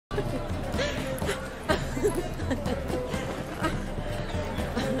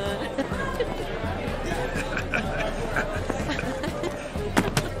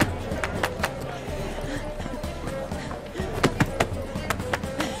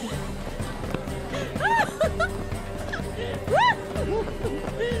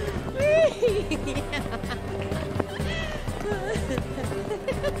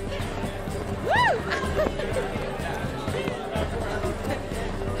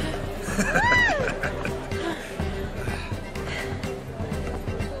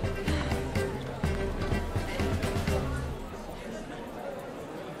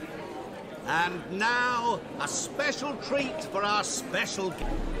A special treat for our special guest.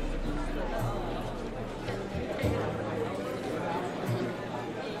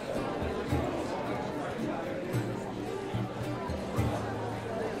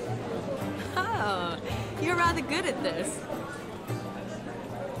 Oh, you're rather good at this.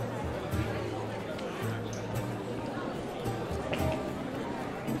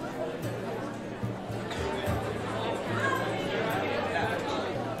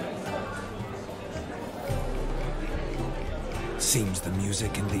 Seems the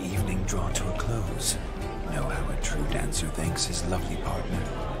music and the evening draw to a close. Know how a true dancer thanks his lovely partner.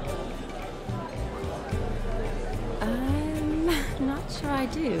 I'm not sure I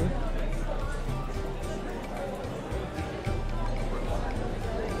do.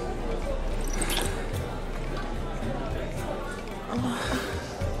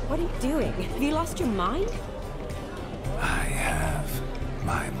 What are you doing? Have you lost your mind? I have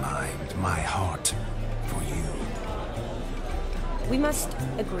my mind, my heart for you. We must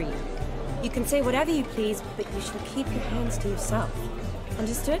agree. You can say whatever you please, but you shall keep your hands to yourself.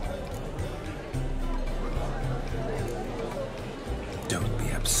 Understood? Don't be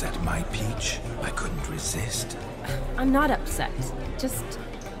upset, my peach. I couldn't resist. I'm not upset. Just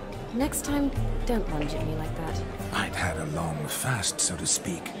next time, don't lunge at me like that. I'd had a long fast, so to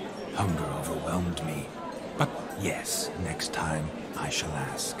speak. Hunger overwhelmed me. But yes, next time I shall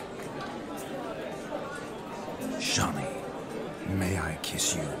ask. Shani, may I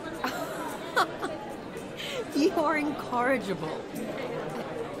kiss you? You're incorrigible.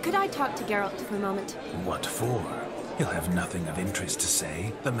 Could I talk to Geralt for a moment? What for? He'll have nothing of interest to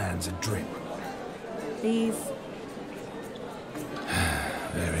say. The man's a drip. Please.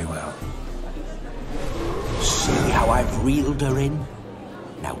 Very well. See how I've reeled her in?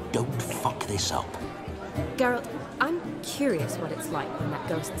 Now don't fuck this up. Geralt, I'm curious what it's like when that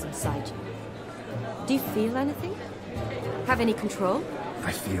ghost's inside you. Do you feel anything? Have any control?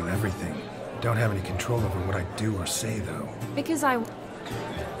 I feel everything. Don't have any control over what I do or say, though. Because I...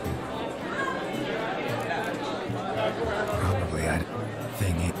 Probably I'd...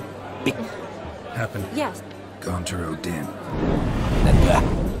 Thingy... Happened... Yes. Gone to Odin.